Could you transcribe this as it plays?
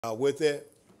With that?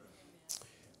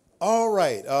 All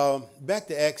right. Back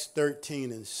to Acts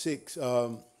 13 and 6.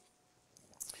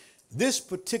 This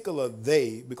particular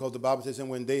day, because the Bible says, and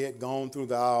when they had gone through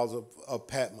the isles of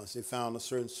Patmos, they found a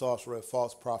certain sorcerer, a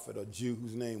false prophet, a Jew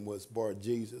whose name was Bar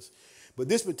Jesus. But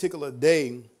this particular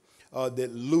day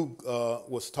that Luke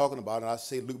was talking about, and I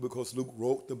say Luke because Luke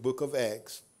wrote the book of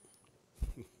Acts.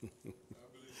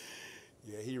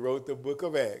 Yeah, he wrote the book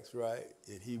of Acts, right?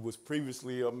 And he was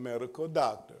previously a medical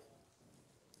doctor.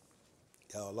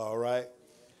 Y'all all right?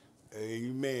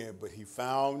 Amen. But he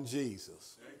found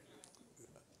Jesus.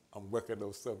 I'm working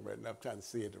on something right now. I'm trying to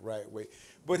say it the right way.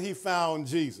 But he found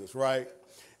Jesus, right?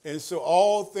 And so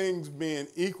all things being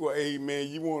equal, amen,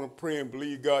 you want to pray and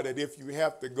believe God that if you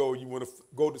have to go, you want to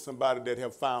go to somebody that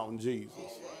have found Jesus. All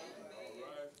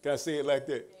right. Can I say it like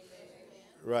that?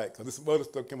 Right, because some other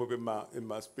stuff came up in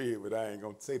my spirit, but I ain't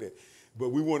gonna say that. But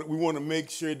we want to make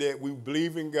sure that we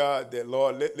believe in God. That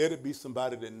Lord, let it be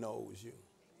somebody that knows you.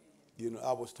 You know,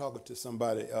 I was talking to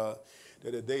somebody the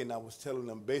other day, and I was telling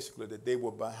them basically that they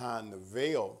were behind the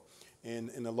veil,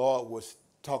 and the Lord was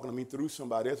talking to me through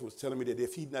somebody else, was telling me that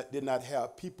if He did not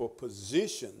have people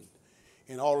positioned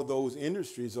in all of those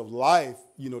industries of life,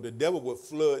 you know, the devil would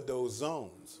flood those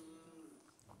zones.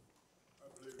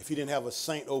 If he didn't have a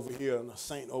saint over here and a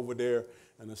saint over there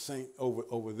and a saint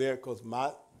over there, because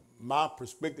my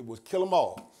perspective was kill them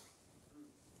all.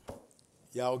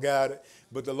 Y'all got it?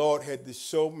 But the Lord had to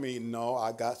show me, no,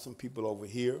 I got some people over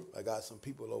here. I got some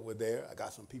people over there. I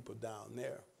got some people down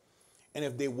there. And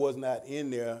if they was not in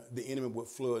there, the enemy would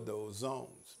flood those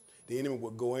zones. The enemy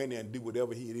would go in there and do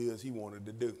whatever it is he wanted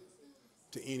to do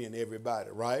to any and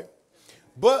everybody, right?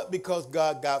 But because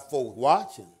God got folks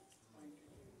watching,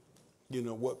 you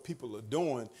know, what people are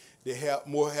doing, they have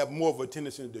more of a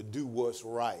tendency to do what's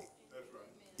right. That's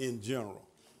right. In general.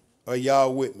 Are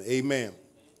y'all with me? Amen.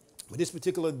 But this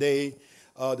particular day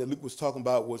that Luke was talking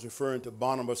about was referring to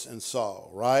Barnabas and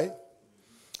Saul, right?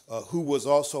 Who was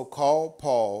also called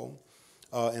Paul.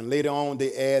 And later on,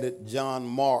 they added John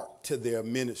Mark to their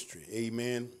ministry.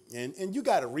 Amen. And you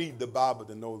got to read the Bible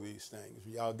to know these things.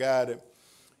 Y'all got it.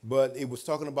 But it was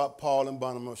talking about Paul and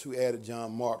Barnabas who added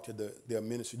John Mark to their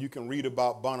ministry. You can read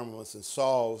about Barnabas and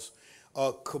Saul's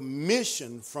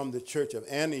commission from the church of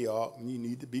Antioch. You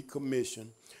need to be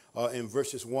commissioned in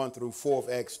verses 1 through 4 of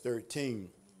Acts 13.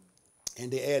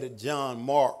 And they added John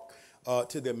Mark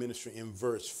to their ministry in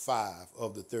verse 5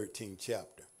 of the 13th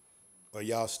chapter. Are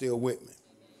y'all still with me?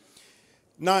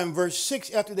 Now in verse 6,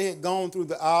 after they had gone through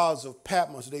the isles of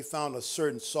Patmos, they found a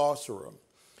certain sorcerer.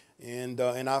 And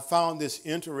I found this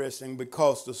interesting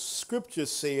because the scripture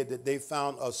said that they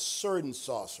found a certain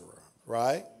sorcerer,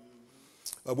 right?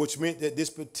 Which meant that this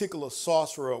particular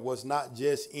sorcerer was not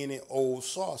just any old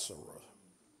sorcerer.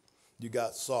 You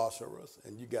got sorcerers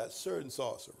and you got certain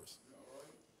sorcerers.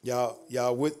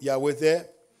 Y'all with that?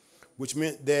 Which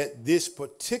meant that this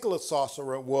particular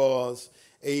sorcerer was,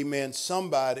 amen,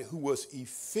 somebody who was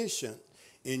efficient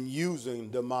in using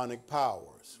demonic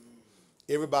powers.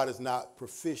 Everybody's not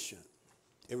proficient.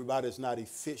 Everybody's not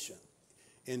efficient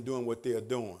in doing what they're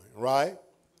doing, right?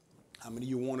 How many of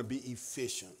you want to be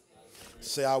efficient?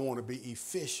 Say, I want to be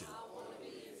efficient.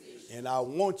 And I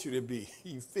want you to be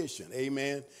efficient,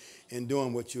 amen, in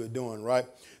doing what you're doing, right?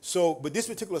 So, but this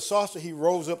particular sorcerer, he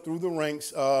rose up through the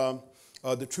ranks.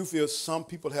 The truth is, some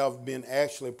people have been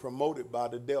actually promoted by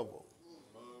the devil.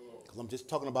 Because I'm just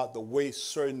talking about the way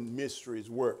certain mysteries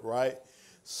work, right?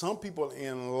 Some people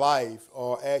in life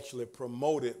are actually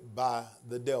promoted by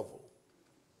the devil.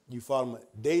 You follow me?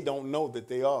 They don't know that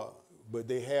they are, but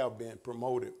they have been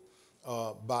promoted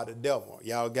by the devil.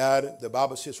 Y'all got it? The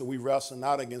Bible says, we wrestle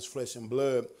not against flesh and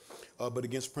blood, but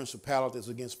against principalities,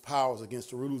 against powers, against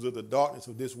the rulers of the darkness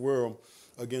of this world,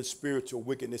 against spiritual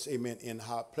wickedness, amen, in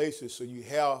high places. So you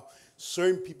have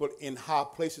certain people in high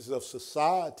places of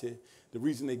society. The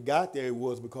reason they got there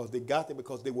was because they got there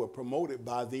because they were promoted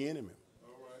by the enemy.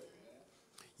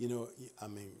 You know, I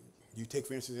mean, you take,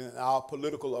 for instance, in our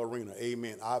political arena,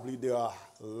 amen, I believe there are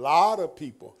a lot of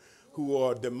people who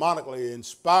are demonically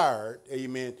inspired,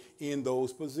 amen, in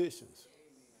those positions.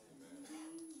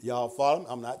 Y'all follow me?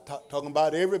 I'm not talking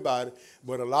about everybody,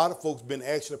 but a lot of folks been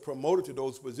actually promoted to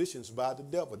those positions by the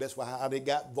devil. That's how they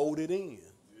got voted in.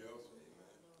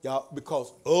 Y'all,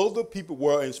 because other people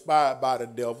were inspired by the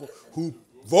devil who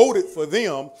voted for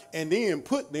them and then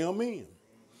put them in.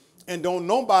 And don't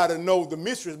nobody know the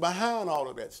mysteries behind all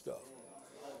of that stuff.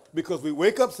 Because we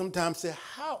wake up sometimes and say,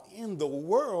 how in the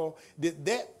world did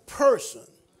that person,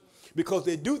 because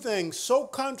they do things so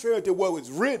contrary to what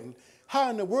was written, how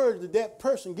in the world did that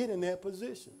person get in that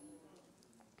position?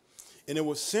 And it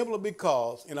was simply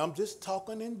because, and I'm just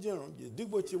talking in general, you do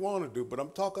what you want to do, but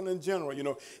I'm talking in general,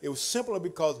 it was simply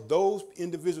because those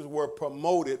individuals were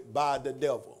promoted by the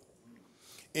devil.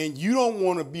 And you don't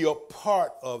want to be a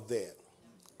part of that.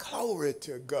 Glory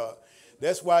to God.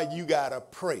 That's why you got to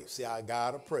pray. See, I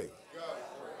got to pray.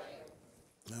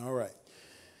 All right.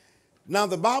 Now,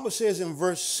 the Bible says in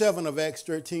verse 7 of Acts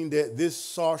 13 that this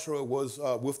sorcerer was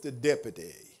with the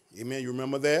deputy. Amen. You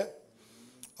remember that?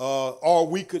 Or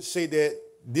we could say that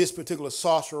this particular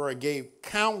sorcerer gave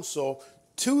counsel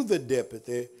to the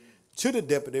deputy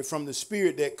from the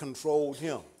spirit that controlled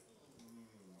him.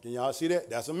 Can y'all see that?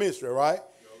 That's a mystery, right?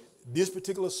 This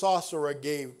particular sorcerer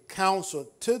gave counsel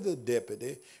to the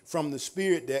deputy from the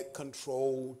spirit that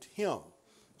controlled him.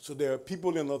 So there are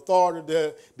people in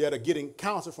authority that are getting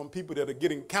counsel from people that are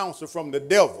getting counsel from the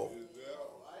devil.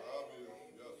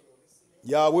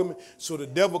 Y'all with me? So the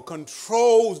devil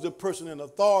controls the person in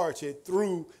authority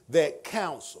through that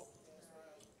counsel.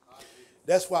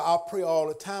 That's why I pray all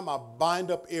the time. I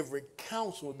bind up every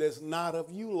counsel that's not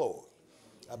of you, Lord.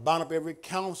 I bind up every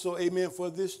counsel, amen, for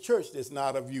this church that's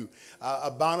not of you. I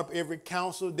bind up every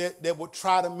counsel that will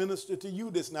try to minister to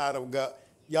you that's not of God.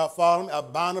 Y'all follow me? I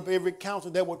bind up every counsel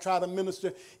that will try to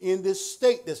minister in this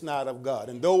state that's not of God.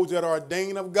 And those that are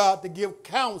ordained of God to give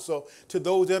counsel to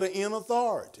those that are in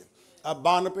authority. I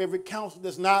bind up every counsel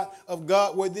that's not of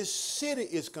God where this city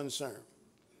is concerned.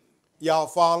 Y'all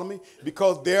follow me?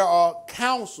 Because there are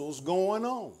counsels going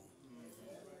on.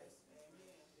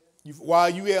 While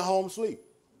you at home sleep.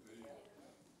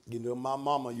 My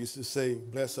mama used to say,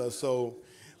 bless her soul,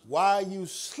 while you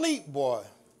sleep, boy,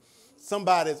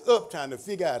 somebody's up trying to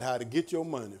figure out how to get your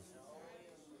money.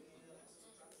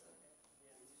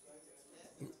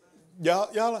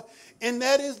 Y'all, and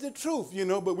that is the truth,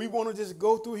 but we want to just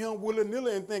go through him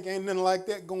willy-nilly and think ain't nothing like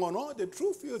that going on. The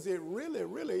truth is it really,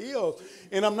 really is.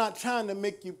 And I'm not trying to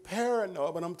make you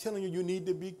paranoid, but I'm telling you, you need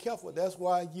to be careful. That's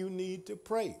why you need to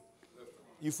pray.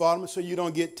 You follow me? So you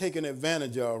don't get taken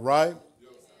advantage of, right?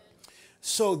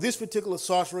 So this particular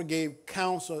sorcerer gave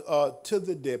counsel to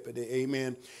the deputy,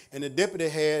 amen. And the deputy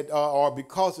had, or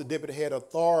because the deputy had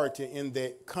authority in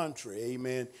that country,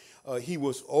 amen, he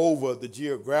was over the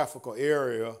geographical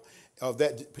area of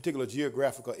that particular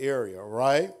geographical area,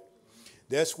 right?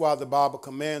 That's why the Bible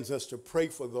commands us to pray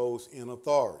for those in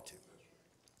authority.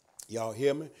 Y'all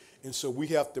hear me? And so we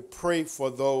have to pray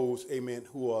for those, amen,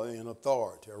 who are in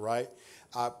authority, right?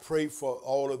 I pray for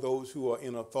all of those who are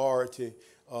in authority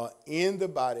in the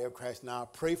body of Christ. Now, I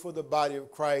pray for the body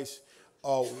of Christ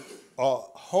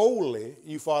wholly,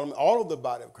 you follow me, all of the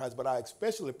body of Christ, but I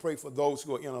especially pray for those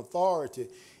who are in authority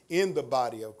in the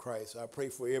body of Christ. I pray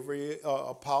for every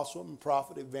apostle and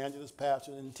prophet, evangelist,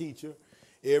 pastor, and teacher,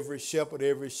 every shepherd,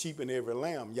 every sheep, and every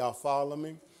lamb. Y'all follow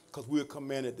me? Because we're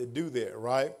commanded to do that,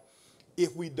 right?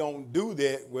 If we don't do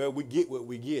that, well, we get what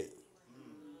we get.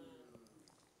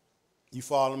 You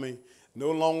follow me?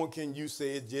 No longer can you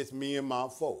say it's just me and my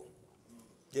folk.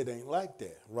 It ain't like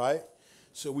that, right?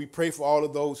 So we pray for all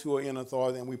of those who are in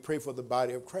authority, and we pray for the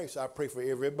body of Christ. I pray for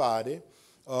everybody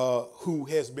who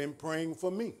has been praying for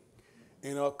me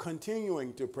and are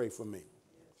continuing to pray for me.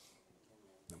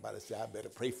 Nobody say, I better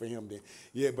pray for him then.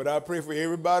 Yeah, but I pray for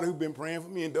everybody who's been praying for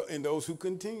me and those who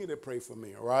continue to pray for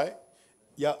me, all right?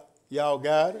 Y'all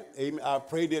got it? Amen. I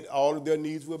pray that all of their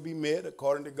needs will be met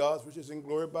according to God's riches and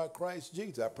glory by Christ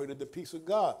Jesus. I pray that the peace of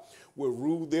God will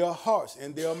rule their hearts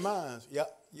and their minds.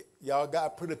 Y'all got, I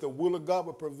pray that the will of God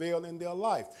will prevail in their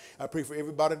life. I pray for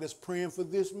everybody that's praying for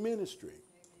this ministry.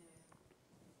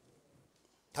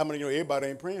 How many of you know everybody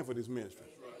ain't praying for this ministry?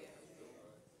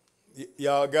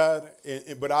 Y'all got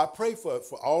it? But I pray for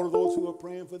all of those who are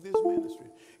praying for this ministry.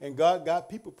 And God got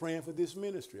people praying for this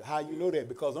ministry. How you know that?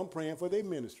 Because I'm praying for their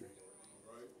ministry.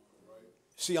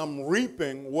 See, I'm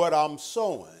reaping what I'm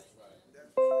sowing.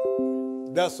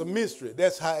 That's a mystery.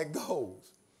 That's how it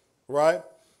goes, right?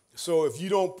 So if you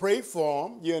don't pray for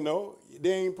them,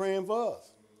 they ain't praying for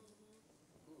us.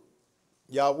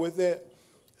 Y'all with that?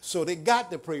 So they got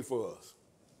to pray for us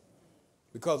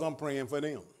because I'm praying for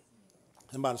them.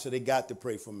 Somebody said they got to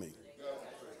pray for me.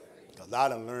 Because I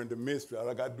done learned the mystery. All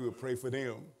I got to do is pray for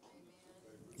them.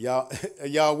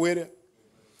 Y'all with it?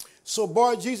 So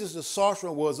Bar Jesus the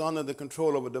sorcerer was under the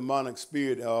control of a demonic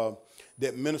spirit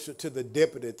that ministered to the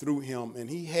deputy through him. And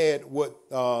he had what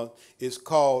is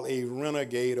called a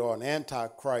renegade or an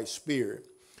antichrist spirit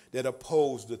that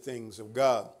opposed the things of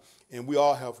God. And we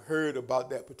all have heard about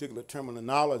that particular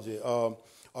terminology of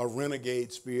a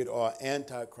renegade spirit or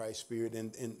antichrist spirit.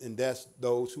 And that's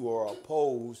those who are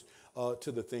opposed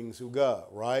to the things of God,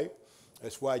 right?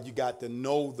 That's why you got to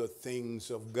know the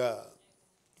things of God.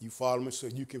 You follow me? So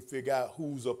you can figure out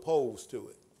who's opposed to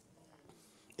it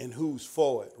and who's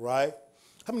for it, right?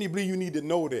 How many believe you need to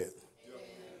know that?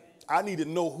 I need to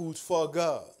know who's for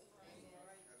God.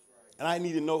 And I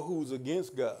need to know who's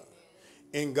against God.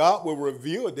 And God will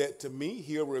reveal that to me.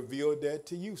 He'll reveal that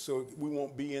to you, so we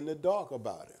won't be in the dark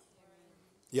about it.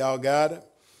 Y'all got it?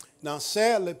 Now,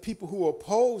 sadly, people who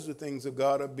oppose the things of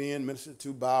God are being ministered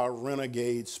to by a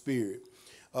renegade spirit,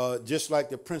 just like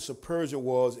the prince of Persia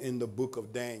was in the book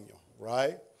of Daniel,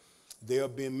 right? They are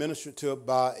being ministered to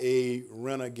by a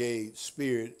renegade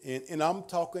spirit. And I'm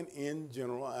talking in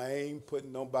general. I ain't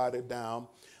putting nobody down.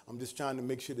 I'm just trying to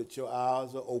make sure that your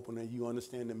eyes are open and you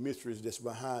understand the mysteries that's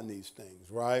behind these things,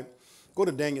 right? Go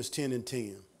to Daniel 10 and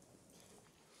 10.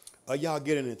 Y'all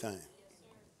get anything?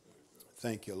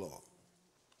 Thank you, Lord.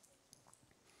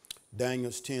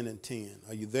 Daniel 10 and 10.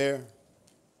 Are you there?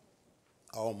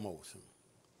 Almost.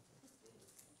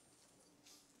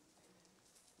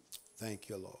 Thank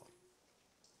you, Lord.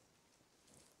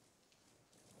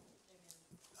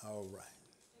 All right.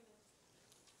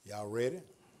 Y'all ready?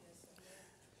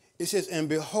 It says, and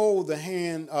behold, a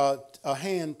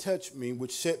hand touched me,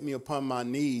 which set me upon my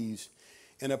knees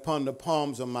and upon the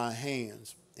palms of my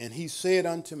hands. And he said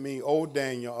unto me, O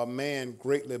Daniel, a man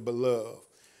greatly beloved,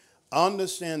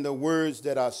 understand the words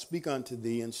that I speak unto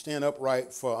thee, and stand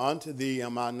upright, for unto thee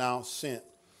am I now sent.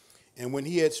 And when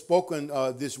he had spoken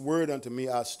this word unto me,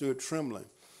 I stood trembling.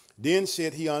 Then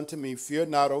said he unto me, fear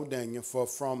not, O Daniel, for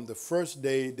from the first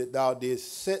day that thou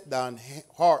didst set thine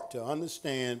heart to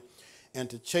understand and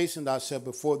to chasten thyself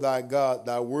before thy God,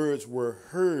 thy words were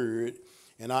heard,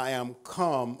 and I am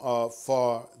come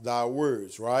for thy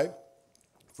words, right?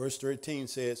 Verse 13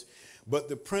 says, but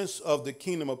the prince of the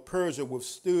kingdom of Persia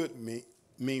withstood me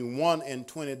 21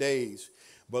 days.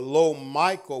 But lo,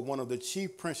 Michael, one of the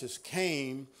chief princes,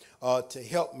 came to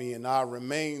help me, and I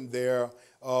remained there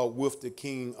with the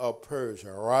king of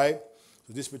Persia, right?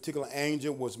 So this particular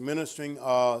angel was ministering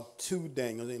to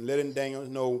Daniel and letting Daniel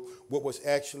know what was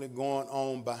actually going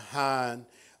on behind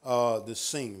the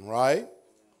scene, right?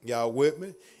 Y'all with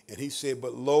me? And he said,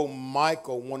 but lo,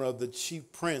 Michael, one of the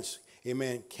chief prince,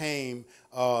 amen, came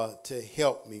to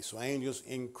help me. So angels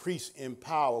increase in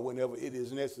power whenever it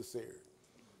is necessary.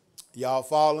 Y'all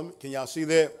follow me? Can y'all see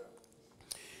that?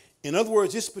 In other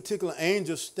words, this particular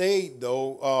angel stayed,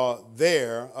 though,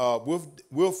 there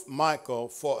with Michael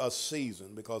for a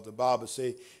season, because the Bible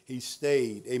says he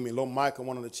stayed. Amen. Lo, Michael,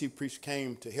 one of the chief priests,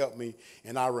 came to help me,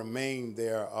 and I remained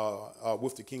there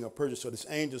with the king of Persia. So this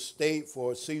angel stayed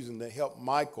for a season to help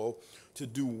Michael to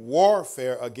do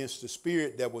warfare against the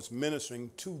spirit that was ministering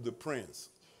to the prince.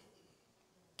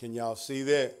 Can y'all see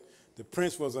that? The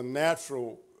prince was a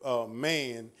natural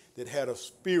man that had a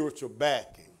spiritual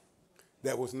backing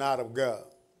that was not of God.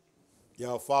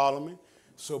 Y'all follow me?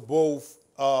 So both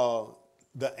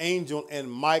the angel and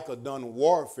Michael done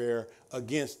warfare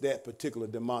against that particular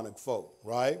demonic foe,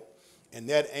 right? And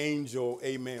that angel,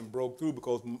 amen, broke through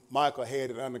because Michael had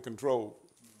it under control.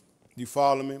 You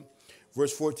follow me?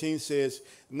 Verse 14 says,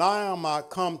 now am I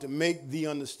come to make thee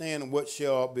understand what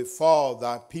shall befall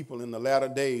thy people in the latter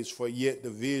days, for yet the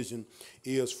vision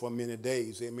is for many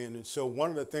days. Amen. And so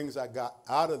one of the things I got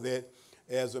out of that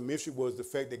as a mystery was the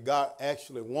fact that God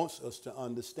actually wants us to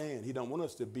understand. He don't want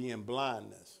us to be in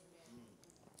blindness.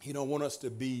 He don't want us to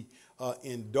be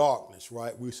in darkness,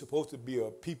 right? We're supposed to be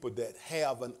a people that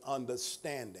have an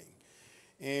understanding.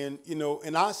 And, you know,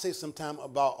 and I say sometime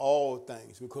about all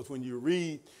things, because when you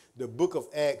read the book of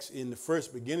Acts, in the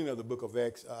first beginning of the book of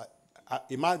Acts,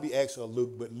 it might be Acts or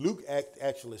Luke, but Luke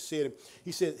actually said it.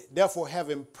 He said, therefore,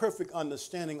 having perfect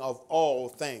understanding of all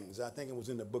things. I think it was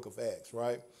in the book of Acts,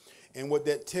 right? And what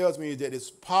that tells me is that it's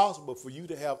possible for you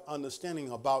to have understanding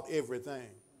about everything.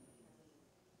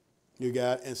 You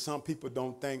got it? And some people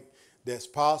don't think that's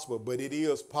possible, but it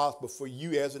is possible for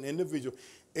you as an individual,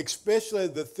 especially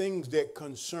the things that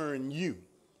concern you.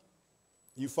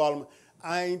 You follow me?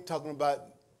 I ain't talking about,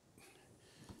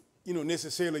 you know,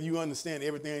 necessarily you understand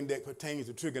everything that pertains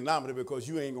to trigonometry, because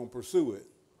you ain't going to pursue it.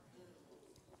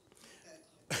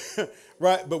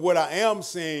 Right? But what I am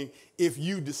saying, if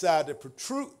you decide to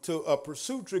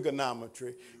pursue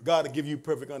trigonometry, God will give you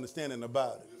perfect understanding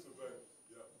about it.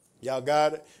 Y'all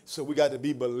got it? So we got to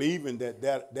be believing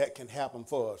that can happen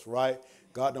for us, right?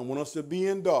 God don't want us to be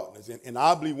in darkness. And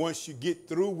I believe once you get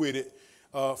through with it,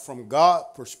 from God's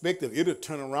perspective, it'll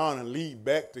turn around and lead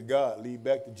back to God, lead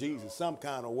back to Jesus, some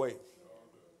kind of way.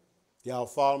 Y'all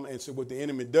follow me? And so what the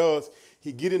enemy does,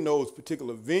 he get in those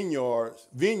particular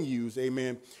venues,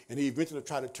 amen, and he eventually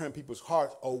try to turn people's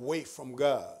hearts away from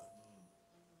God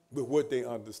with what they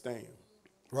understand,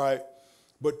 right?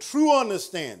 But true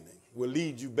understanding will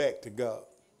lead you back to God.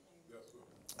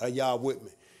 Are y'all with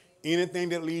me? Anything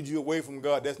that leads you away from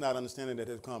God, that's not understanding that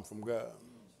has come from God.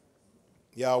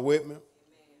 Y'all with me?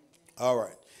 All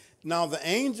right. Now the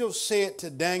angel said to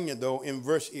Daniel, though, in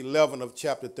verse 11 of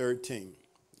chapter 13.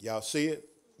 Y'all see it?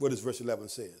 What does verse 11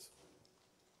 says?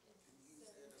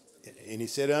 And he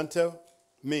said unto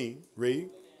me, read,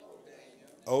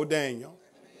 O Daniel,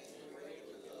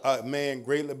 a man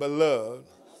greatly beloved,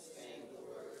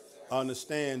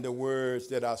 understand the words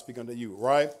that I speak unto you,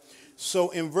 right?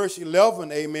 So in verse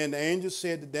 11, amen, the angel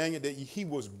said to Daniel that he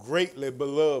was greatly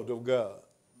beloved of God.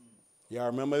 Y'all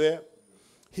remember that?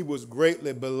 He was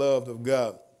greatly beloved of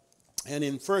God. And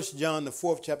in 1 John, the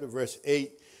 4th chapter, verse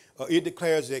 8, it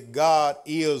declares that God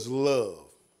is love,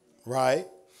 right?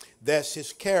 That's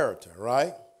his character,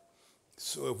 right?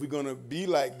 So if we're going to be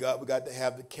like God, we got to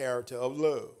have the character of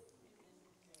love.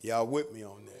 Y'all with me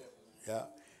on that? Yeah.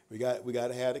 We got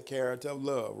to have the character of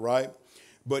love, right?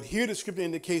 But here the scripture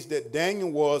indicates that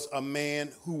Daniel was a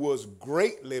man who was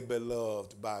greatly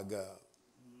beloved by God.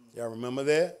 Y'all remember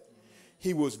that?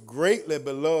 He was greatly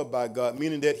beloved by God,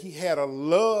 meaning that he had a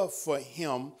love for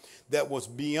him that was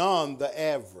beyond the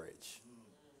average.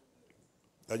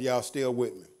 Are y'all still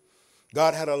with me?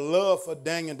 God had a love for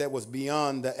Daniel that was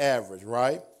beyond the average,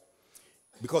 right?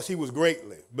 Because he was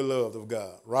greatly beloved of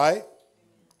God, right?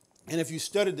 And if you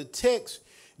study the text,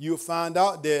 you'll find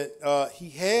out that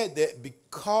he had that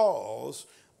because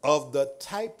of the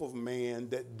type of man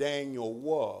that Daniel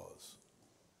was.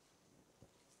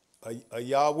 Are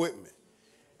y'all with me?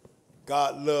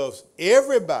 God loves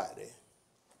everybody,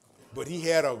 but he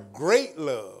had a great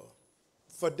love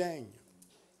for Daniel,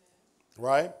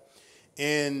 right?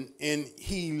 And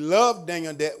he loved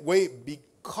Daniel that way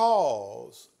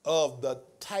because of the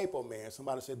type of man.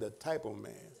 Somebody said the type of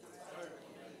man.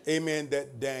 Amen,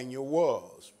 that Daniel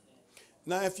was.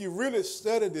 Now, if you really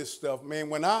study this stuff, man,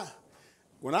 when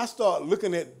I start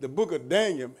looking at the book of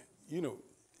Daniel, you know,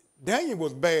 Daniel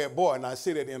was a bad boy, and I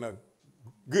say that in a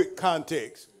good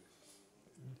context.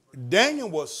 Daniel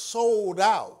was sold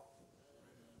out,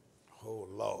 oh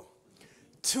Lord,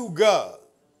 to God.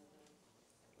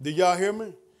 Did y'all hear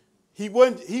me? He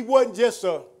wasn't just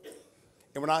a,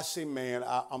 and when I say man,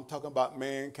 I'm talking about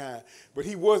mankind, but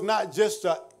he was not just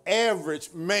an average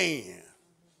man.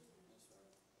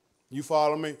 You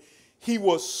follow me? He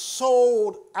was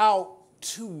sold out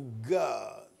to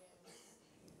God.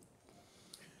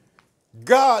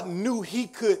 God knew he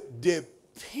could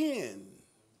depend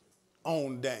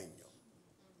on Daniel.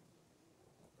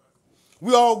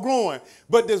 We're all growing,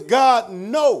 but does God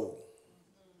know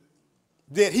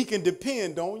that he can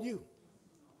depend on you?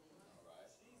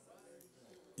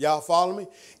 Y'all follow me?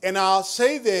 And I'll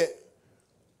say that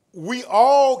we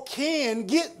all can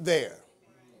get there.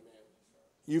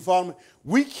 You follow me?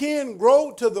 We can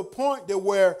grow to the point that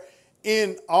where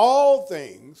in all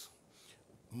things,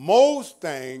 most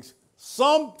things,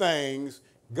 some things,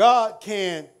 God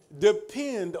can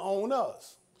depend on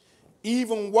us,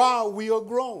 even while we are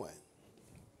growing.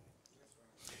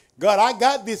 God, I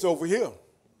got this over here.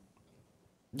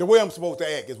 The way I'm supposed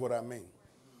to act is what I mean.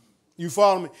 You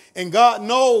follow me? And God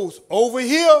knows over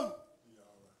here,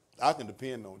 I can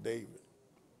depend on David.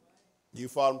 You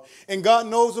follow me? And God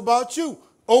knows about you.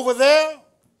 Over there,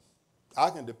 I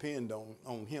can depend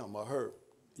on him or her.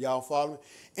 Y'all follow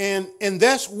me? And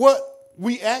that's what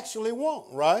we actually want,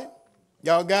 right?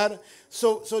 Y'all got it?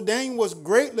 So Daniel was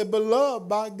greatly beloved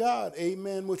by God,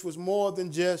 amen, which was more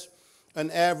than just an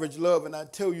average love. And I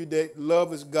tell you that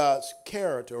love is God's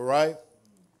character, right?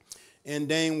 And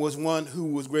Daniel was one who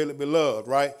was greatly beloved,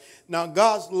 right? Now,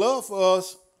 God's love for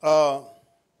us,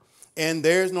 and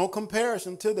there's no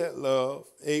comparison to that love,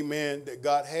 amen, that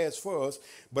God has for us.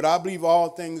 But I believe all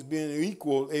things being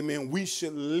equal, amen, we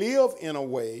should live in a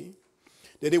way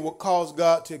that it will cause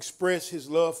God to express his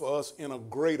love for us in a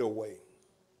greater way.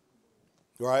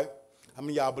 Right? How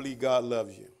many of y'all believe God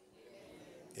loves you?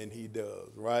 And he does,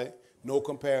 right? No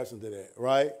comparison to that,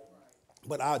 right?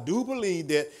 But I do believe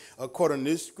that according to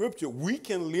this scripture, we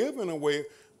can live in a way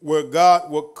where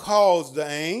God will cause the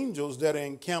angels that are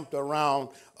encamped around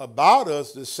about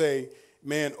us to say,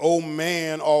 man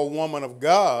or woman of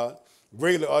God,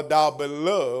 greatly art thou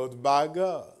beloved by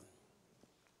God.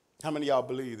 How many of y'all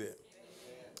believe that?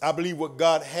 I believe what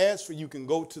God has for you can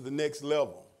go to the next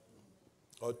level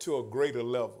or to a greater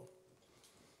level.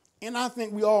 And I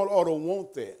think we all ought to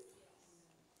want that,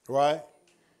 right?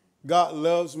 God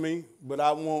loves me, but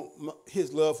I want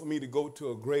his love for me to go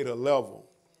to a greater level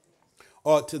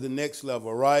or to the next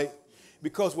level, right?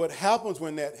 Because what happens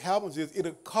when that happens is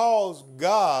it'll cause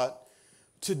God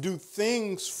to do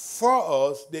things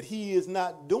for us that he is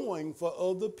not doing for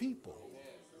other people.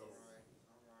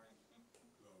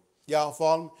 Y'all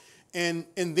follow me?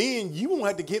 And then you won't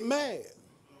have to get mad.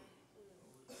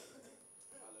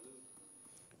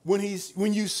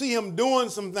 When you see him doing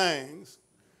some things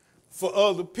for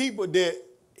other people that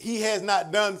he has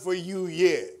not done for you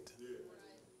yet.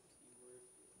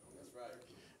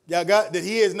 Y'all got that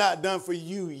he has not done for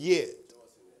you yet.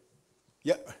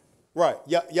 Yeah, right.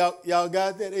 Y'all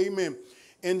got that? Amen.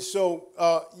 And so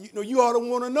you ought to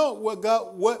want to know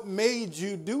what made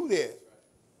you do that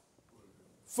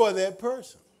for that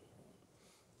person.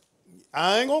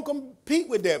 I ain't gonna compete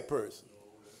with that person.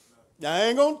 I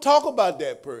ain't gonna talk about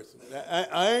that person.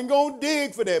 I ain't gonna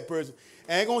dig for that person.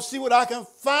 I ain't gonna see what I can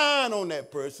find on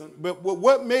that person. But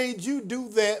what made you do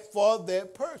that for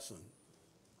that person?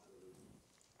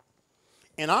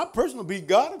 And our person will be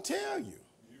God to tell you.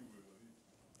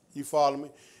 You follow me?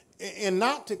 And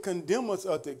not to condemn us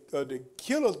or to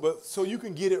kill us, but so you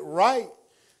can get it right,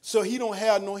 so he don't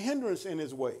have no hindrance in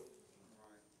his way.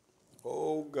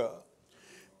 Oh God.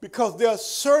 Because there are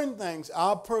certain things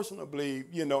I personally believe,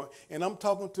 and I'm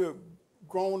talking to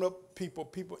grown up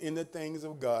people in the things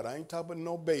of God. I ain't talking about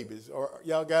no babies, or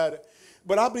y'all got it.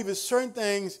 But I believe there's certain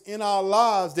things in our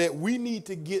lives that we need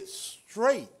to get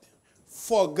straight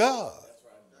for God.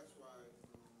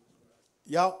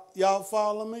 Y'all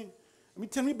follow me? Let me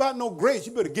tell me about no grace.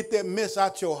 You better get that mess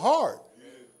out your heart.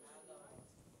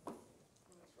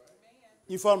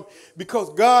 You follow me?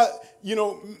 Because God,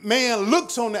 man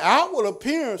looks on the outward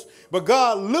appearance, but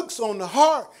God looks on the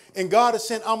heart. And God is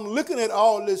saying, I'm looking at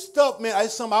all this stuff, man.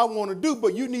 It's something I want to do,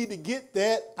 but you need to get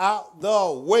that out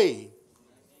the way.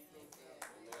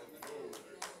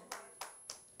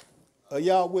 Are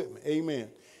y'all with me? Amen.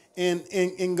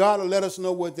 And God will let us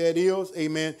know what that is.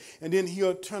 Amen. And then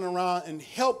he'll turn around and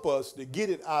help us to get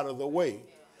it out of the way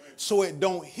so it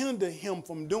don't hinder him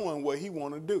from doing what he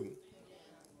want to do.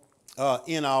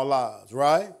 In our lives,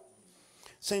 right?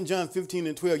 St. John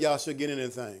 15:12, y'all should get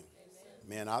anything.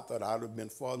 Man, I thought I would have been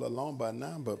farther along by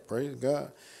now, but praise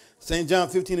God. St. John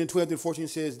 15:12-14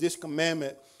 says, this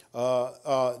commandment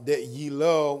that ye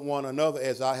love one another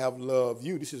as I have loved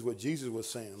you. This is what Jesus was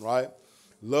saying, right?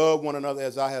 Love one another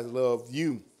as I have loved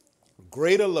you.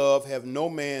 Greater love have no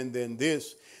man than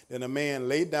this, than a man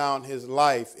lay down his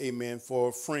life, amen, for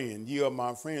a friend. Ye are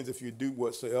my friends if you do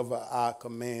whatsoever I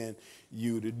command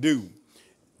you to do.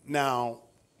 Now,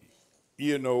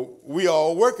 we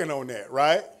all working on that,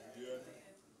 right?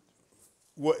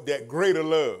 What that greater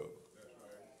love.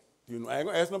 I ain't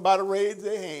gonna ask nobody to raise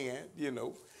their hand,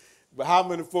 but how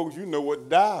many folks would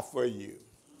die for you?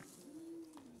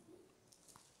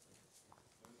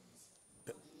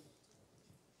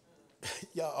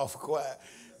 Y'all quiet.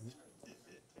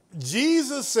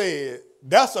 Jesus said,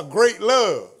 that's a great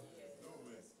love.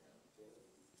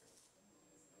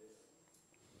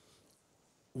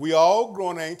 We all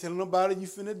grown. I ain't telling nobody you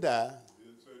finna die.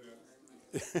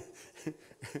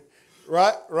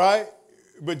 Right?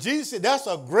 But Jesus said that's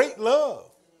a great love.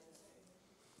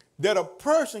 That a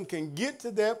person can get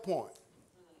to that point.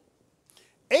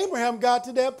 Abraham got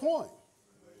to that point.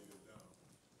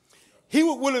 He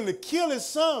was willing to kill his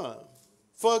son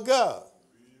for God.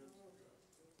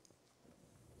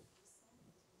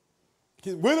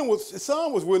 His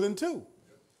son was willing too.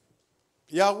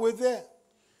 Y'all with that?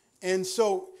 And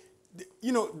so,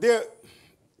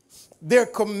 their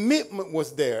commitment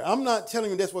was there. I'm not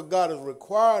telling you that's what God is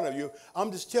requiring of you.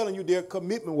 I'm just telling you their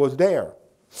commitment was there.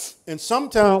 And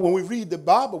sometimes when we read the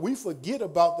Bible, we forget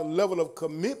about the level of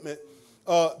commitment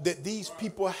that these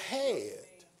people had.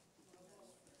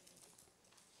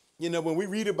 When we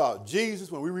read about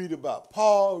Jesus, when we read about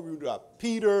Paul, we read about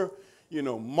Peter,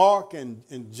 Mark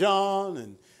and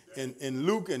John and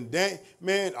Luke and Dan,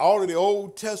 man, all of the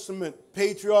Old Testament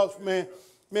patriarchs, man,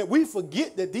 we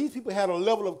forget that these people had a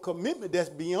level of commitment that's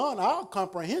beyond our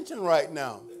comprehension right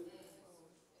now.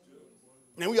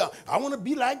 And I want to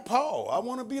be like Paul. I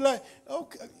want to be like,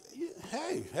 okay,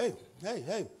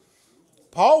 hey.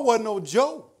 Paul wasn't no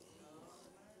joke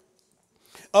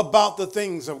about the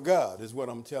things of God, is what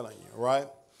I'm telling you, right?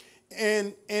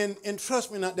 And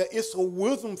trust me, now that it's a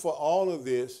wisdom for all of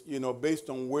this, based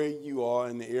on where you are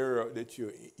in the area that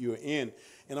you're in.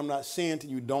 And I'm not saying to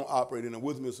you don't operate in a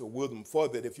wisdom. It's a wisdom for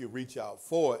that if you reach out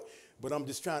for it. But I'm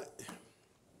just trying to.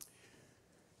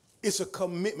 It's a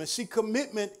commitment. See,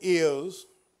 commitment is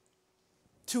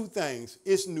two things.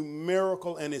 It's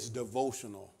numerical and it's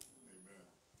devotional.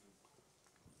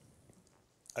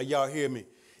 Y'all hear me?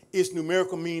 It's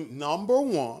numerical, mean number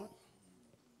one.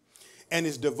 And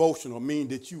it's devotional, meaning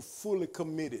that you fully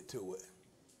committed to it.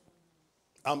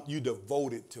 You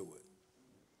devoted to it.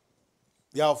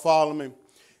 Y'all follow me?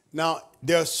 Now,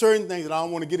 there are certain things that I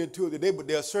don't want to get into today, but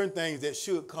there are certain things that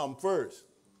should come first.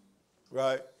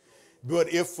 right?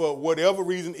 But if for whatever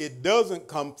reason it doesn't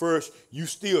come first, you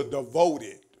still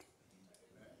devoted.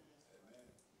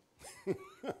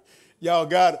 Y'all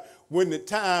got it. When the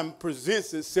time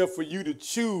presents itself for you to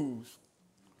choose,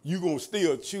 you're going to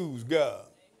still choose God.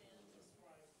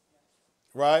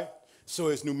 Right? So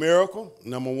it's numerical,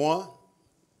 number one.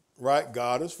 Right?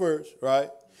 God is first, right?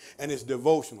 And it's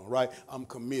devotional, right? I'm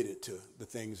committed to the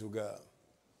things of God.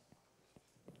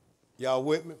 Y'all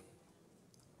with me?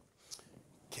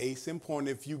 Case in point,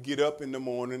 if you get up in the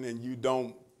morning and you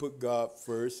don't put God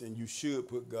first, and you should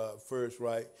put God first,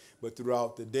 right? But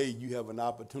throughout the day, you have an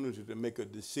opportunity to make a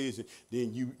decision,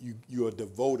 then you are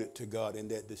devoted to God in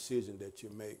that decision that you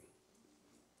make.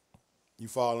 You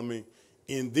follow me?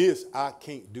 In this, I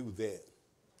can't do that.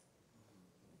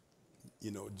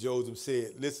 You know, Joseph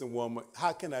said, listen, woman,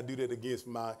 how can I do that against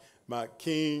my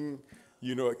king,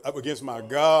 you know, up against my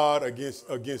God, against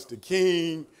the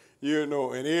king, you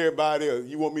know, and everybody else?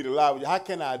 You want me to lie with you? How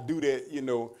can I do that, you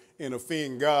know, and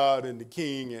offend God and the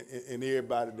king and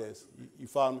everybody that's, you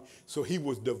follow me? So he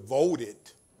was devoted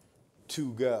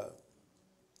to God.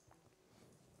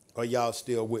 Are y'all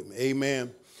still with me?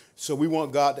 Amen. So we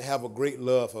want God to have a great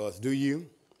love for us. Do you?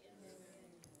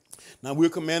 Now we're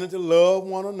commanded to love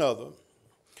one another.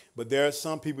 But there are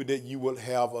some people that you will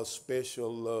have a special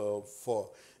love for.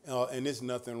 And there's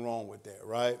nothing wrong with that,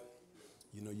 right?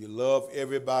 You know, you love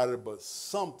everybody, but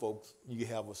some folks you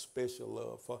have a special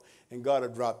love for. And God will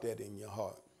drop that in your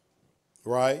heart,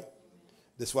 right?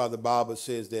 That's why the Bible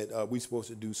says that we're supposed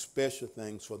to do special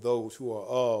things for those who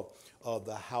are of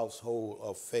the household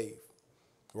of faith,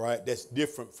 right? That's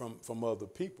different from other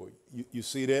people. You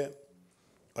see that?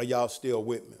 Are y'all still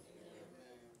with me?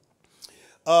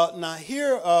 Now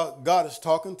here, God is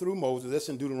talking through Moses. That's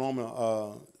in Deuteronomy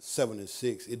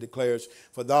 7:6. It declares,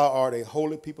 for thou art a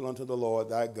holy people unto the Lord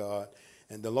thy God,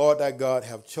 and the Lord thy God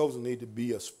have chosen thee to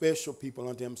be a special people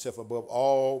unto himself above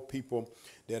all people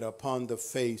that are upon the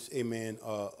face, amen,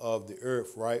 of the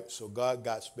earth, right? So God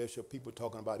got special people,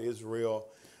 talking about Israel,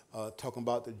 talking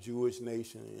about the Jewish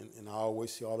nation. And I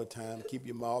always say all the time, keep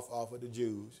your mouth off of the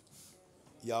Jews.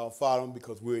 Y'all follow them,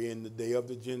 because we're in the day of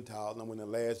the Gentiles. And when the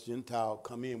last Gentile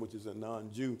come in, which is a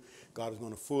non-Jew, God is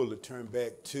going to fully turn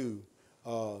back to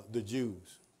the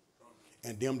Jews.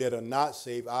 And them that are not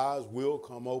saved, eyes will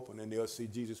come open and they'll see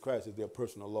Jesus Christ as their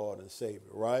personal Lord and Savior,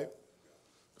 right?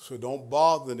 So don't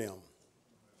bother them.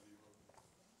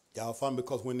 Y'all follow me?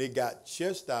 Because when they got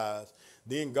chastised,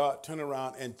 then God turned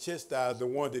around and chastised the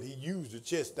one that he used to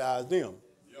chastise them.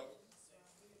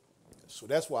 So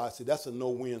that's why I said that's a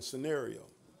no-win scenario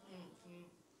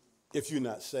if you're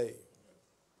not saved.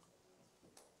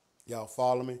 Y'all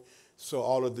follow me? So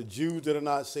all of the Jews that are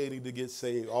not saved need to get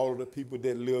saved. All of the people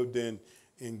that lived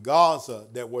in Gaza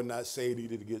that were not saved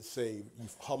needed to get saved.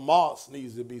 Hamas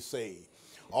needs to be saved.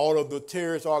 All of the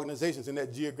terrorist organizations in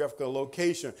that geographical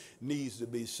location needs to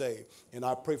be saved. And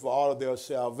I pray for all of their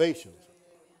salvations.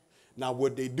 Now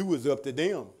what they do is up to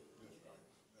them.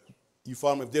 You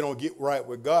follow me? If they don't get right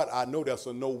with God, I know that's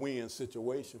a no-win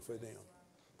situation for them,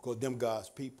 because them God's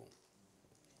people.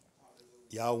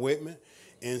 Y'all with me?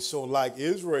 And so like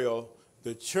Israel,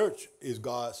 the church is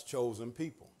God's chosen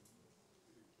people.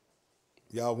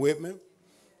 Y'all with me?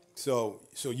 So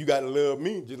you got to love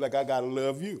me just like I got to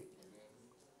love you.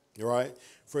 All right?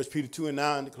 1 Peter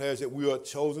 2:9 declares that we are a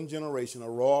chosen generation, a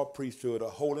royal priesthood, a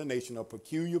holy nation, a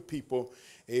peculiar people.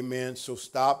 Amen. So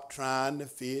stop trying to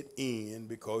fit in,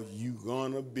 because you're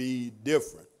going to be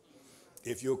different.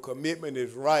 If your commitment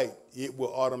is right, it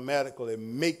will automatically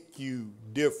make you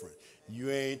different. You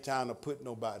ain't trying to put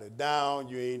nobody down.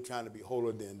 You ain't trying to be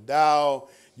holier than thou.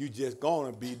 You just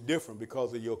going to be different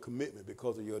because of your commitment,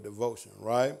 because of your devotion,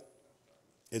 right?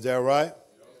 Is that right?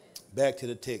 Back to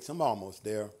the text. I'm almost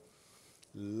there.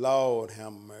 Lord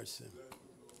have mercy.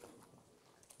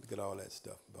 Look at all that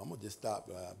stuff. But I'm going to just stop.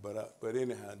 But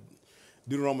anyhow,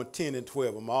 Deuteronomy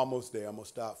 10:12. I'm almost there. I'm going to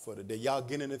stop for today. Y'all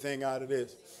get anything out of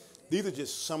this? These are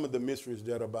just some of the mysteries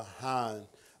that are behind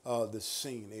the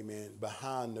scene, amen,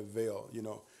 behind the veil, you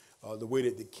know, the way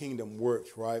that the kingdom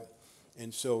works, right?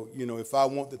 And so, you know, if I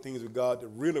want the things of God to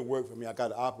really work for me, I got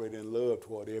to operate in love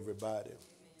toward everybody.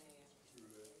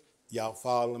 Y'all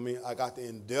follow me? I got to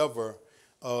endeavor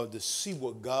to see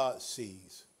what God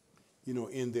sees, you know,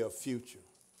 in their future.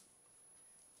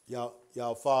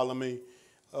 Y'all follow me?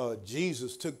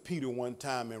 Jesus took Peter one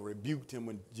time and rebuked him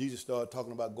when Jesus started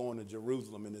talking about going to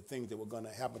Jerusalem and the things that were going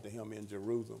to happen to him in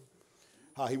Jerusalem.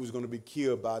 How he was going to be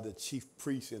killed by the chief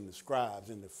priests and the scribes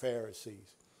and the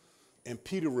Pharisees. And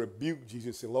Peter rebuked Jesus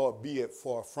and said, Lord, be it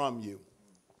far from you.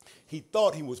 He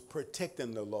thought he was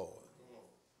protecting the Lord.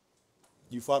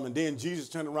 You follow me? And then Jesus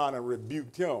turned around and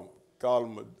rebuked him. call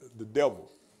him the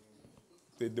devil.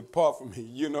 They depart from me.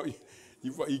 You know,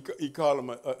 you call him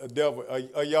a devil.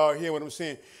 Are y'all hearing what I'm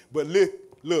saying? But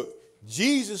look,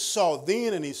 Jesus saw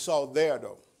then and he saw there,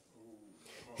 though.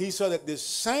 He saw that this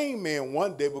same man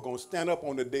one day was going to stand up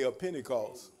on the day of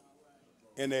Pentecost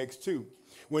in Acts 2.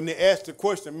 When they asked the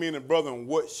question, me and the brother,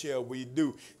 what shall we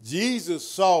do? Jesus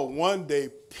saw one day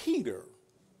Peter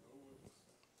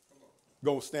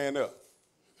going to stand up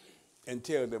and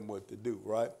tell them what to do,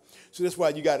 right? So that's why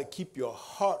you got to keep your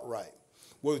heart right.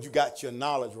 Whether you got your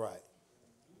knowledge right.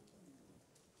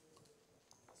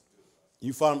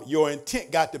 You follow me? Your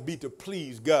intent got to be to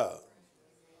please God.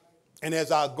 And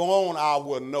as I go on, I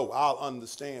will know. I'll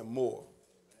understand more.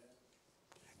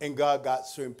 And God got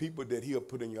certain people that he'll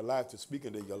put in your life to speak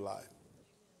into your life.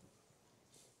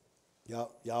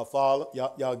 Y'all follow?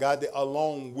 Y'all got that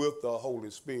along with the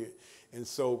Holy Spirit. And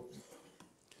so,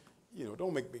 you know,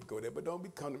 don't make me go there, but don't be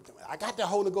coming. I got the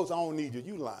Holy Ghost. I don't need you.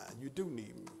 You lying. You do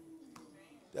need me.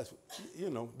 That's, you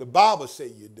know, the Bible say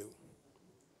you do.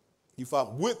 You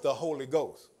follow? With the Holy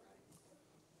Ghost.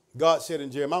 God said in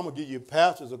Jeremiah, I'm going to give you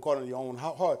pastors according to your own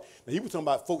heart. Now, he was talking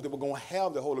about folk that were going to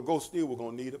have the Holy Ghost still were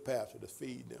going to need a pastor to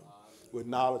feed them with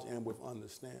knowledge and with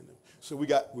understanding. So we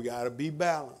got to be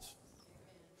balanced.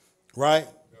 Right?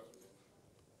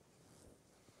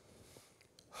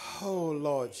 Oh,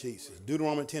 Lord Jesus.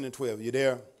 Deuteronomy 10 and 12. You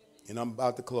there? And I'm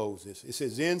about to close this. It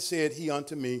says, Then said he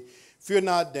unto me, Fear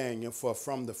not, Daniel, for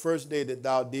from the first day that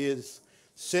thou didst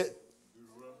set.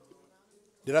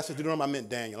 Did I say Deuteronomy? I meant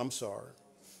Daniel. I'm sorry.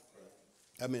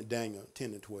 I meant Daniel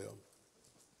 10 and 12.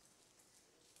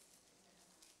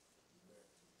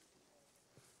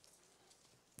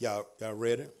 Y'all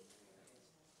ready?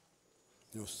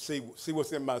 You know, see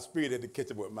what's in my spirit had to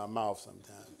catch up with my mouth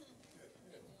sometimes.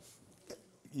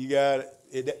 You got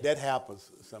it. That happens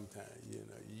sometimes. You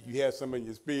know, you have some in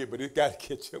your spirit, but it got to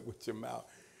catch up with your mouth,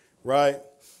 right?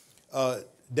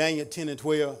 Daniel 10 and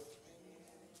 12.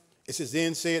 It says,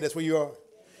 Then said, that's where you are.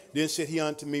 Then said he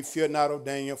unto me, Fear not, O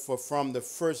Daniel, for from the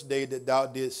first day that thou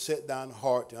didst set thine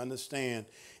heart to understand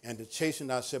and to chasten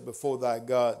thyself before thy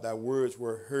God, thy words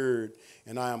were heard,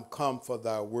 and I am come for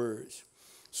thy words.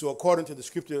 So according to the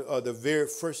scripture, the very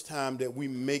first time that we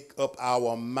make up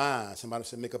our minds, somebody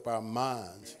said make up our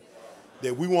minds,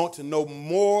 that we want to know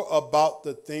more about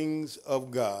the things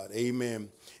of God, amen,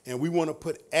 and we want to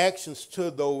put actions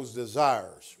to those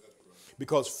desires,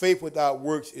 because faith without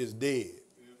works is dead.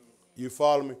 You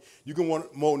follow me? You can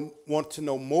want to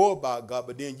know more about God,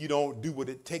 but then you don't do what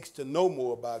it takes to know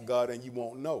more about God, and you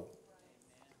won't know.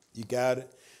 You got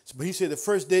it? So, but he said the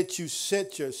first day that you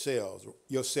set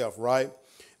yourself, right?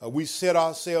 We set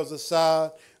ourselves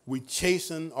aside. We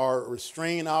chasten or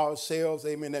restrain ourselves.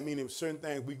 Amen. That means certain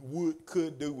things we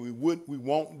could do, we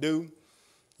won't do.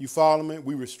 You follow me?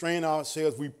 We restrain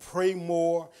ourselves. We pray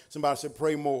more. Somebody said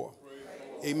pray more.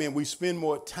 Amen. We spend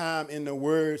more time in the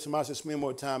Word. Somebody said spend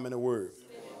more time in the Word.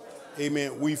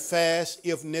 Amen. We fast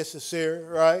if necessary,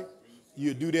 right?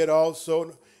 You do that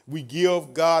also. We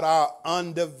give God our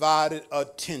undivided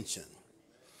attention.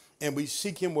 And we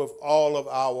seek him with all of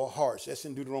our hearts. That's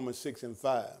in Deuteronomy 6 and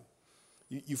 5.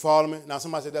 You follow me? Now,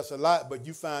 somebody said that's a lot, but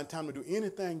you find time to do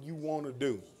anything you want to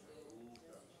do.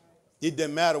 It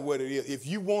doesn't matter what it is. If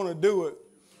you want to do it,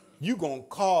 you're going to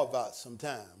carve out some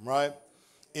time, right?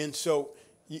 And so,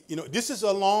 you know, this is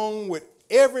along with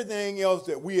everything else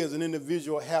that we as an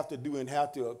individual have to do and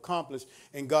have to accomplish.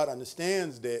 And God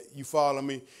understands that. You follow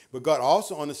me? But God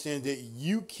also understands that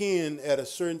you can, at a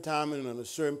certain time and in a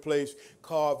certain place,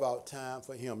 carve out time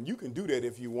for him. You can do that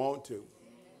if you want to.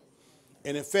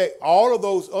 And in fact, all of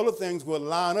those other things will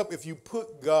line up if you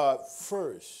put God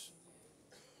first.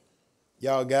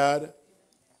 Y'all got it?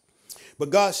 But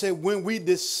God said when we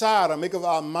decide or make up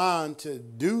our mind to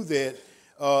do that,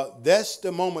 that's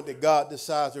the moment that God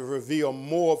decides to reveal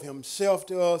more of himself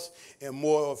to us and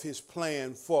more of his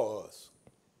plan for us.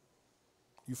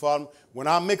 You follow me? When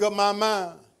I make up my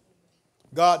mind,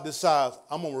 God decides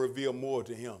I'm going to reveal more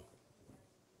to him.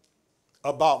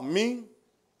 About me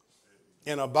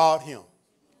and about him.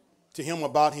 To him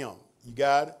about him. You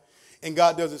got it? And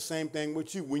God does the same thing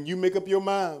with you. When you make up your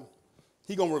mind,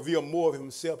 he's going to reveal more of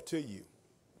himself to you.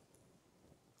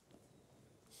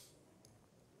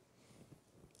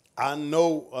 I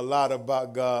know a lot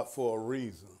about God for a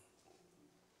reason.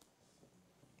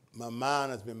 My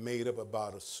mind has been made up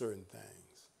about certain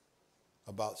things.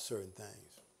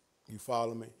 You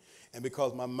follow me? And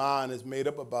because my mind is made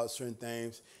up about certain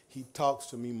things, he talks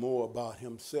to me more about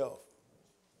himself.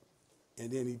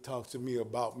 And then he talks to me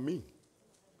about me.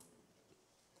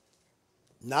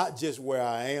 Not just where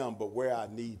I am, but where I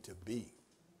need to be.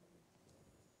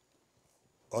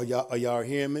 Are y'all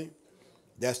hearing me?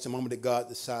 That's the moment that God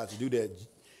decides to do that.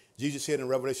 Jesus said in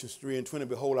Revelation 3:20,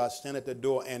 behold, I stand at the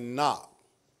door and knock.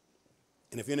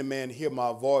 And if any man hear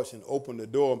my voice and open the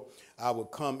door, I will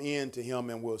come in to him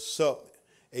and will sup.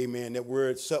 Amen. That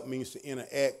word sup means to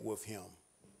interact with him.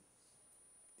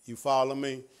 You follow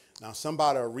me? Now,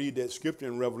 somebody will read that scripture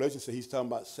in Revelation, so he's talking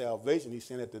about salvation. He's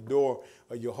saying at the door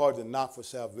of your heart to knock for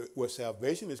where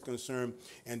salvation is concerned,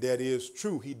 and that is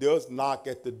true. He does knock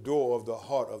at the door of the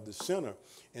heart of the sinner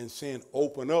and saying,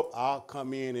 open up, I'll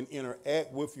come in and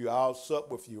interact with you. I'll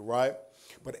sup with you, right?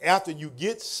 But after you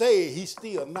get saved, he's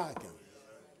still knocking.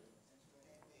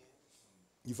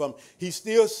 You follow me? He's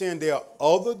still saying there are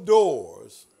other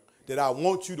doors that I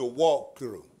want you to walk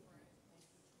through.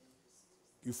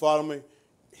 You follow me?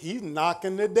 He's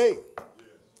knocking today.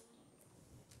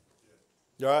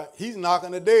 All right? He's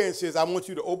knocking today and says, I want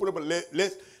you to open up and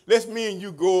let's me and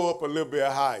you go up a little bit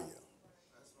higher.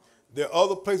 There are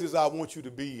other places I want you to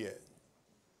be at.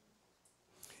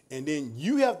 And then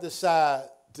you have to decide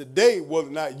today whether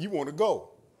or not you want to go.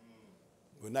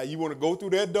 But now you want to go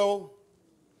through that door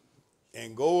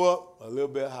and go up a little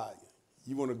bit higher.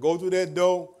 You want to go through that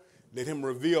door, let him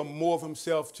reveal more of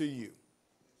himself to you.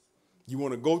 You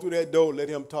want to go through that door, let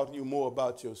him talk to you more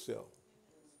about yourself.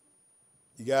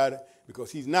 You got it?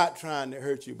 Because he's not trying to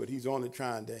hurt you, but he's only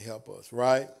trying to help us,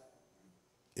 right?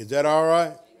 Is that all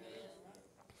right? Amen.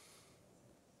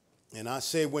 And I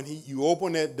say when you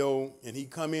open that door and he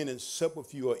come in and sup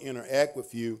with you or interact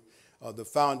with you, the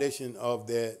foundation of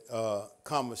that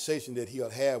conversation that he'll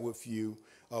have with you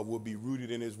will be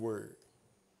rooted in his word.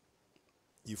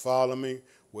 You follow me?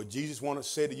 What Jesus wants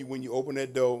to say to you when you open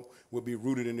that door will be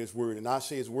rooted in his word. And I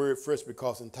say his word first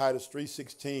because in Titus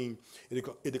 3:16,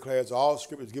 it declares all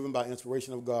scripture is given by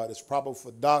inspiration of God. It's proper for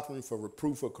doctrine, for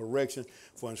reproof, for correction,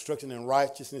 for instruction in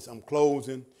righteousness. I'm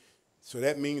closing. So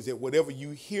that means that whatever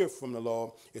you hear from the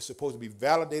Lord is supposed to be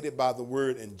validated by the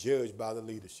word and judged by the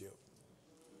leadership.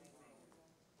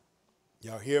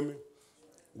 Y'all hear me?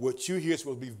 What you hear is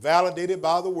supposed to be validated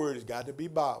by the word. It's got to be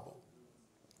Bible.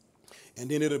 And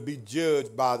then it'll be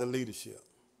judged by the leadership,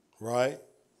 right?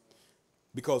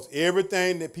 Because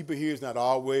everything that people hear is not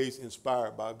always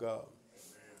inspired by God.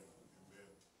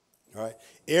 Amen. All right?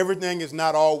 Everything is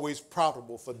not always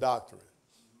profitable for doctrine.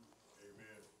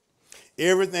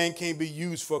 Amen. Everything can be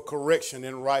used for correction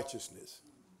and righteousness.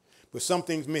 But some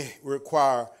things may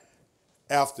require,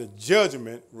 after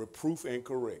judgment, reproof and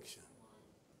correction.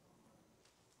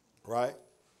 Right?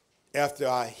 After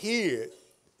I hear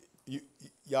it,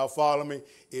 y'all follow me?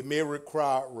 It may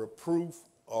require reproof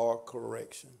or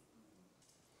correction.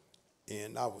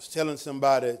 And I was telling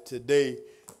somebody today,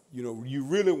 you know, you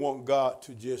really want God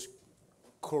to just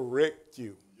correct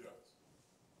you. Yes.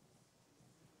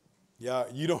 Yeah,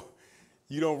 you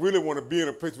don't really want to be in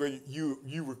a place where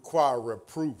you require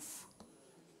reproof.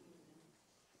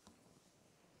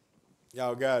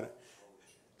 Y'all got it?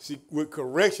 See, with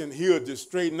correction, he'll just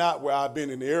straighten out where I've been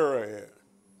in the error at.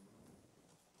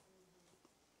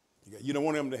 You don't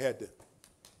want him to have to.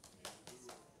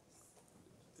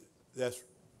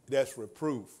 That's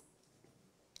reproof.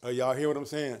 Y'all hear what I'm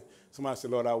saying? Somebody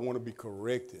said, Lord, I want to be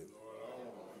corrected.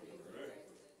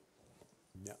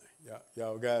 Yeah,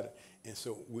 y'all got it. And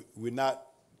so we're not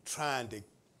trying to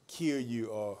kill you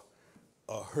or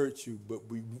hurt you, but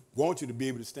we want you to be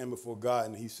able to stand before God.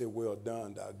 And he said, well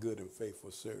done, thou good and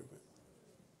faithful servant.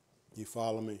 You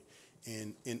follow me?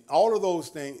 And in all of those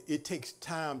things, it takes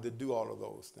time to do all of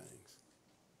those things.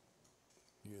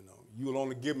 You know, you'll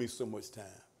only give me so much time.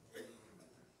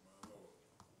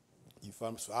 You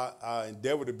follow me? So I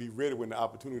endeavor to be ready when the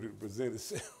opportunity to present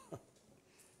itself.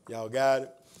 Y'all got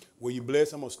it? Will you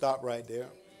bless? I'm going to stop right there.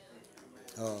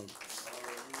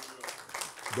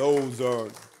 Those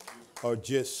are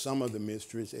just some of the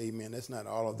mysteries. Amen. That's not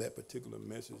all of that particular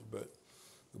message, but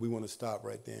we want to stop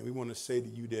right there. And we want to say to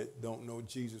you that don't know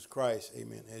Jesus Christ,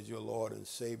 amen, as your Lord and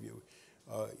Savior,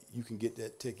 you can get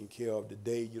that taken care of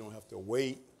today. You don't have to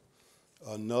wait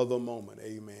another moment,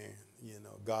 amen. You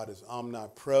know, God is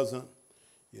omnipresent.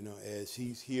 You know, as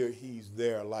he's here, he's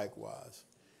there likewise.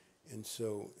 And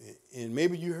so, and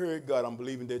maybe you heard God. I'm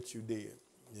believing that you did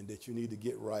and that you need to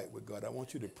get right with God. I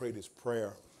want you to pray this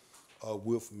prayer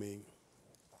with me.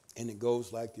 And it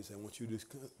goes like this. I want you to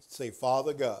say,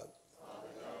 Father God,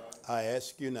 I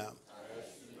ask you now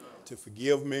to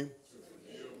forgive me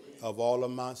of all of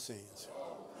my sins,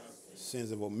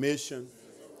 sins of omission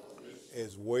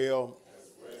as well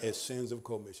as sins of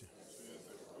commission.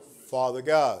 Father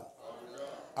God,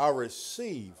 I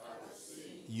receive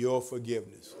your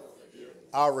forgiveness.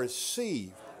 I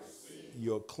receive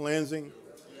your cleansing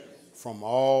from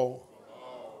all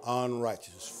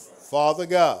unrighteousness. Father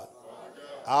God,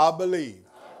 I believe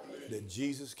that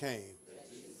Jesus came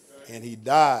and he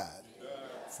died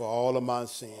for all of my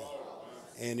sins,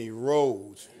 and he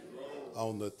rose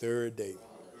on the third day.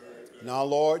 Now,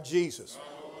 Lord Jesus,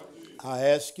 I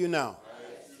ask you now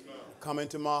to come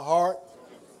into my heart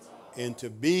and to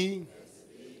be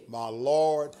my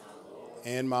Lord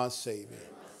and my Savior.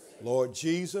 Lord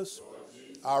Jesus,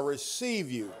 I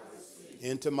receive you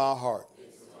into my heart,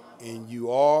 and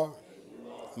you are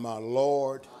my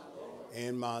Lord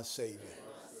and my Savior.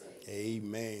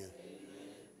 Amen.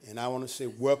 And I want to say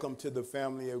welcome to the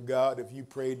family of God. If you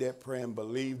prayed that prayer and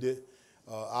believed it,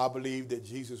 I believe that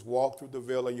Jesus walked through the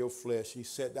veil of your flesh. He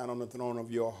sat down on the throne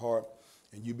of your heart,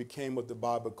 and you became what the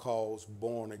Bible calls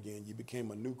born again. You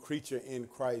became a new creature in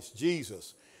Christ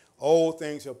Jesus. Old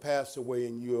things have passed away,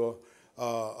 and you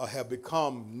have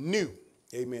become new,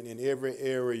 amen, in every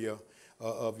area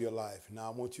of your life.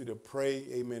 Now, I want you to pray,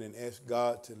 amen, and ask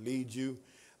God to lead you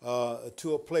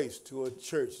to a place, to a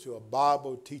church, to a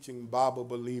Bible-teaching,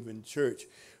 Bible-believing church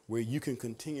where you can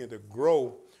continue to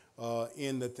grow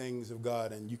in the things of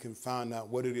God, and you can find out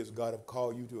what it is God have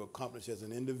called you to accomplish as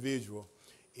an individual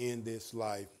in this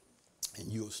life, and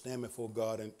you'll stand before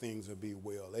God and things will be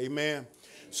well. Amen.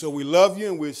 So we love you,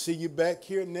 and we'll see you back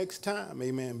here next time.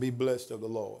 Amen. Be blessed of the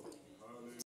Lord.